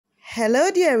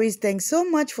Hello dearies, thanks so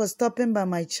much for stopping by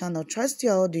my channel. Trust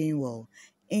you're all doing well.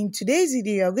 In today's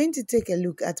video, you're going to take a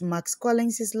look at Max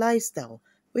Collins' lifestyle,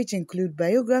 which include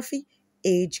biography,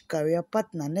 age, career,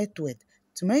 partner, net worth,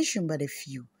 to mention but a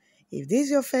few. If this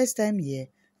is your first time here,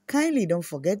 kindly don't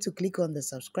forget to click on the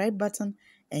subscribe button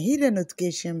and hit the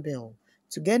notification bell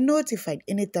to get notified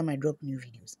anytime I drop new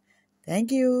videos.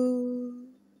 Thank you.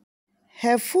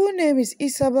 Her full name is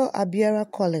Isabel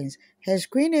Abiera Collins, her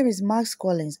screen name is Max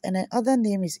Collins, and her other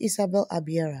name is Isabel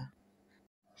Abiera.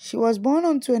 She was born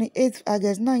on 28th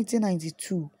August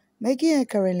 1992, making her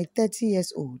currently 30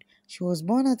 years old. She was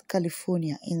born at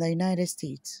California in the United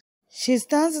States. She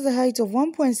stands at a height of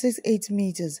 1.68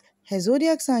 meters, her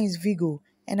zodiac sign is Virgo,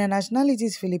 and her nationality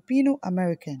is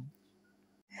Filipino-American.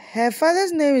 Her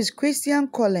father's name is Christian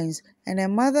Collins, and her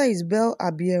mother is Belle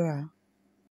Abiera.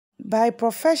 By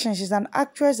profession, she's an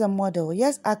actress and model,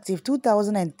 yes, active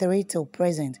 2003 till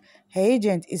present. Her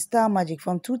agent is Star Magic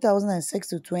from 2006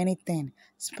 to 2010,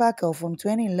 Sparkle from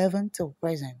 2011 till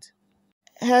present.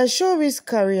 Her showbiz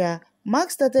career,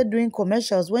 Max started doing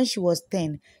commercials when she was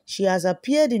 10. She has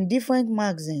appeared in different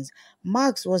magazines.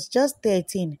 Max was just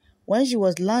 13 when she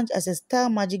was launched as a Star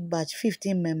Magic Batch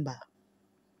 15 member.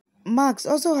 Max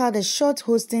also had a short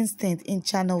hosting stint in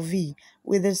Channel V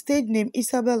with the stage name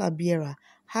Isabel Abiera.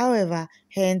 However,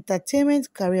 her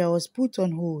entertainment career was put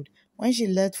on hold when she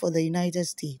left for the United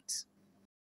States.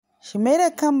 She made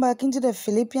a comeback into the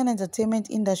Philippine entertainment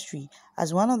industry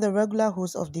as one of the regular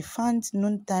hosts of the Fan's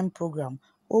noontime program,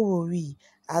 Owowi.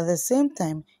 At the same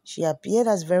time, she appeared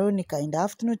as Veronica in the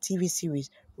afternoon TV series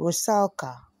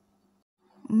Rosalka.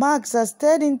 Max has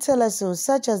starred in teleshows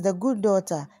such as The Good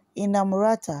Daughter,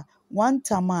 Inamurata, One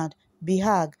Tamad,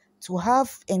 Bihag, To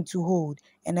Have and To Hold,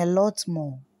 and a lot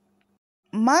more.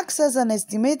 Max has an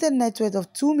estimated net worth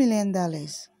of $2 million.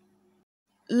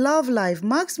 Love life.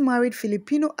 Max married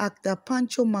Filipino actor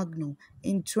Pancho Magno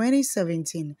in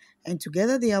 2017, and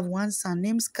together they have one son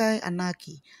named Sky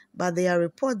Anaki, but there are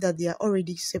reports that they are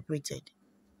already separated.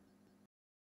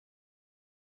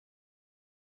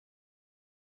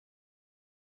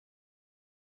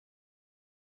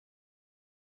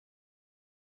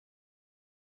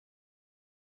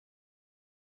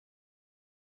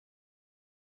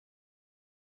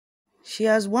 She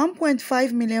has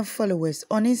 1.5 million followers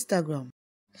on Instagram.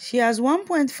 She has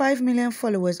 1.5 million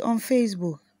followers on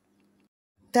Facebook.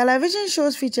 Television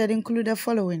shows featured include the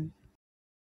following: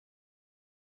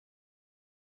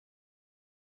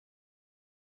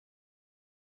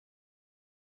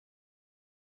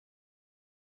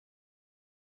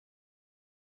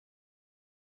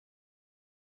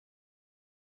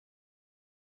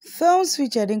 films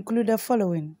featured include the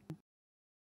following: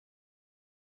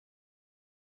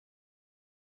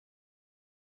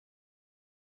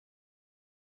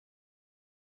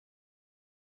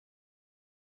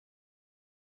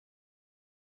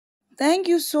 Thank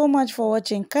you so much for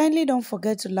watching. Kindly don't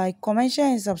forget to like, comment, share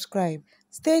and subscribe.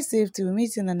 Stay safe till we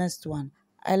meet in the next one.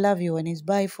 I love you and it's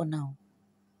bye for now.